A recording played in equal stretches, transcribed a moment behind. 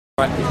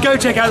Go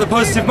check out the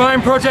Positive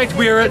Mind Project.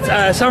 We are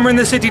at Summer in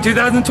the City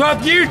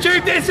 2012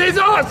 YouTube. This is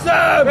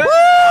awesome! Woo!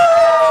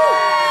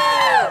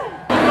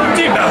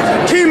 Team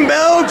Belgium! Team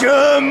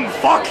Belgium!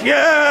 Fuck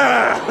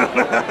yeah!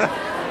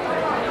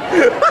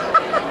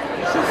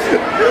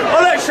 Oh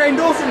look, Shane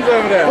Dawson's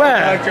over there.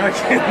 Where? No,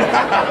 joking.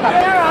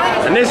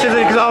 And this is an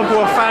example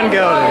of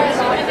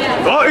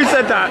fangirling. What? Who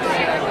said that?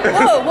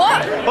 Oh,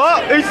 what?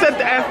 What? Who said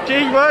the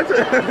FG word?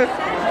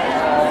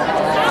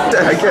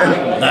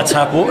 That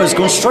tap water's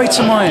gone straight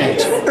to my head.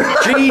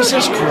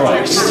 Jesus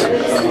Christ.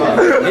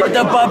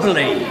 The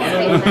bubbly.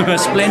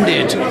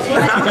 Splendid.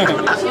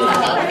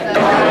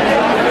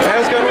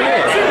 How's going on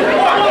here?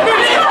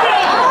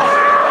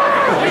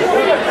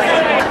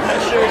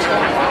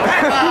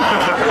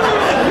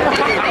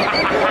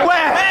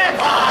 Where?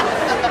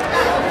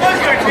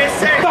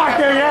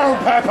 Fucking hell,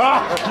 Pepper!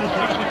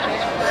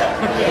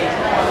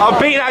 I'll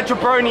beat that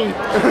jabroni.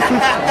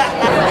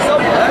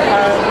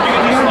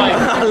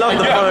 I love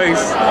the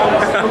pose.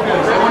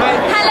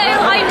 Hello,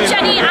 I'm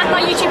Jenny and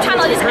my YouTube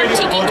channel is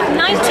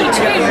MTGeek92.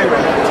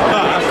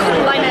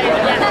 Cool, I know,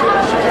 yeah.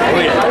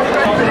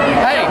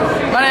 Hey,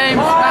 my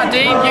name's Matt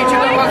Dean,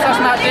 YouTube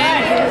podcast Matt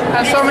Dean,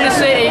 and Summer in the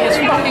City is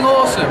fucking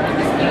awesome.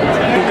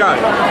 Go.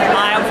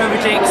 Hi, I'm from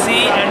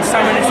JC and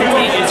Summer in the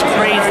City is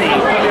crazy.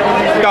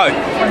 Go.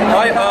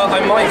 Hi,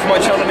 I'm Mike. My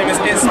channel name is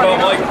It's Spelled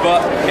Mike,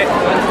 but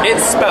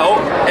it's spelled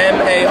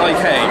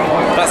M-A-I-K.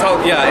 That's how.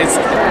 Yeah, it's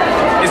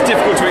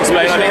difficult to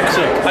explain. I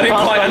didn't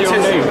quite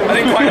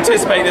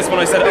anticipate this when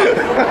I set it up.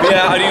 But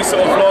yeah, I do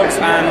sort of vlogs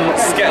and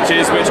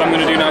sketches, which I'm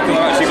going to do now because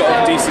I've actually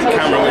got a decent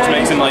camera, which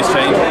makes a nice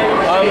change.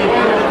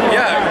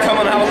 Yeah, come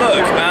and have a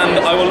look,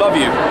 and I will love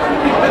you.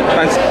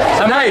 Thanks.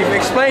 So Dave,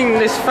 explain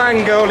this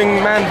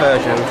fangirling man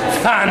version.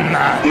 Fan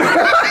man.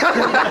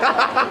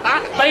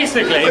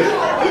 Basically,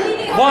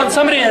 once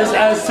somebody as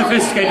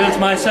sophisticated as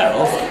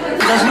myself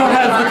does not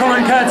have the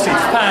common courtesy to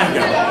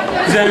fangirl,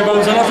 because it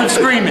involves a lot of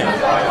screaming.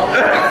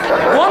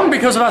 One,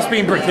 because of us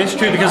being British.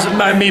 Two, because of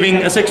me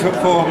being a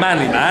 6'4"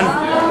 manly man.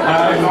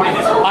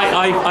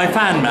 I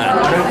fan man.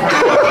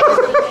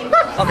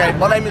 Okay,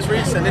 my name is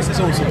Reese and this is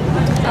awesome.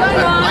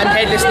 I'm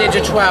Headless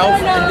Ninja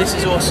 12 and this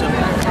is awesome.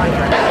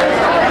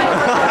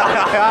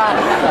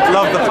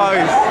 Love the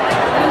pose.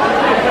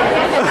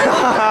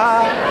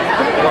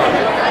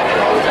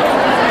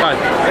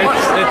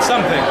 It's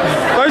something.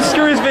 Go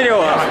screw his video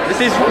up.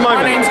 This is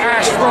my name's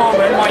Ash Rom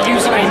and my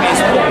username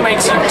is What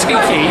Makes You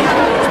Tiki,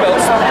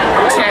 spelled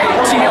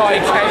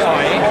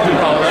T-I-K-I,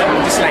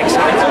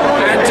 dyslexia.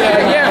 And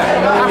yeah,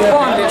 have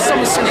fun. It's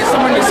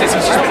Summer in the City. It's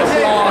just been a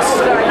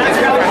blast. It's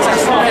been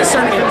fantastic. There's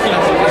so many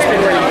people. It's been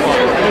really fun.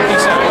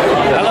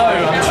 Hello,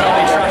 I'm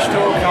Charlie Trash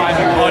Talk.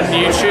 I'm on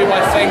YouTube.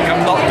 I think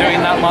I'm not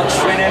doing that much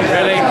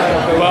really.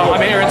 Well,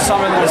 I'm here in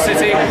Summer in the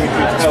City.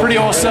 It's pretty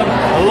awesome.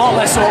 A lot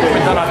less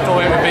awkward than I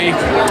thought it would be.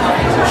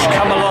 Just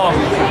come along.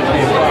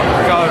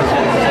 Go.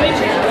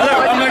 Hello,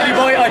 I'm Lovely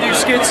Boy. I do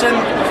skits and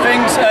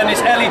things, and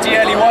it's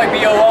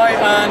LEDLEYBOI.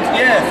 And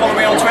yeah, follow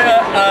me on Twitter,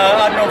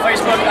 add me on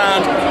Facebook,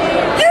 and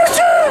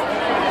YouTube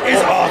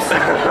is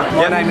awesome.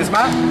 My name is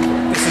Matt.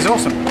 This is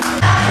awesome.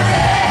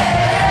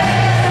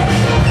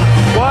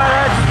 Why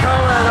are you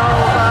coming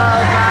over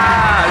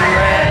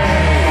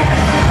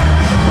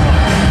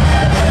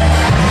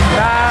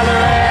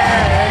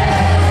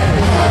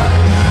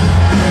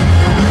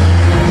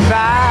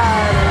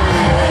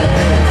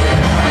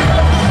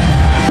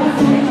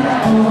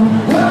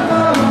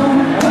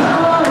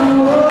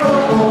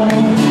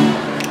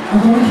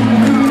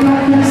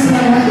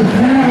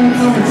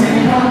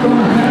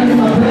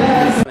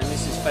And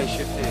this is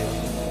Spaceship here.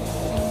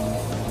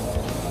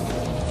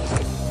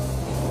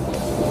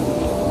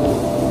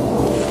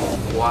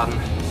 1,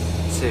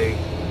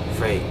 2.